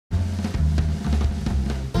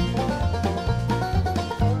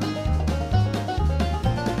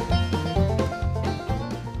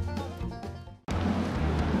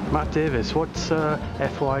Matt Davis. What's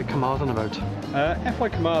FY Carmarthen about? FY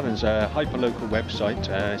Carmarthen's a hyper-local website.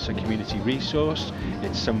 It's a community resource.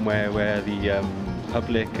 It's somewhere where the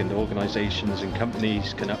public and organisations and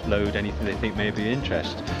companies can upload anything they think may be of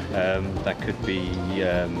interest. That could be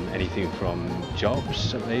anything from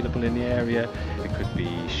jobs available in the area, it could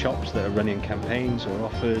be shops that are running campaigns or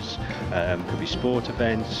offers, could be sport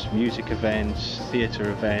events, music events,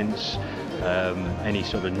 theatre events, any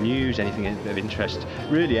sort of news, anything of interest,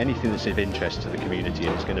 really anything that's of interest to the community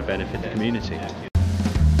and is going to benefit the community.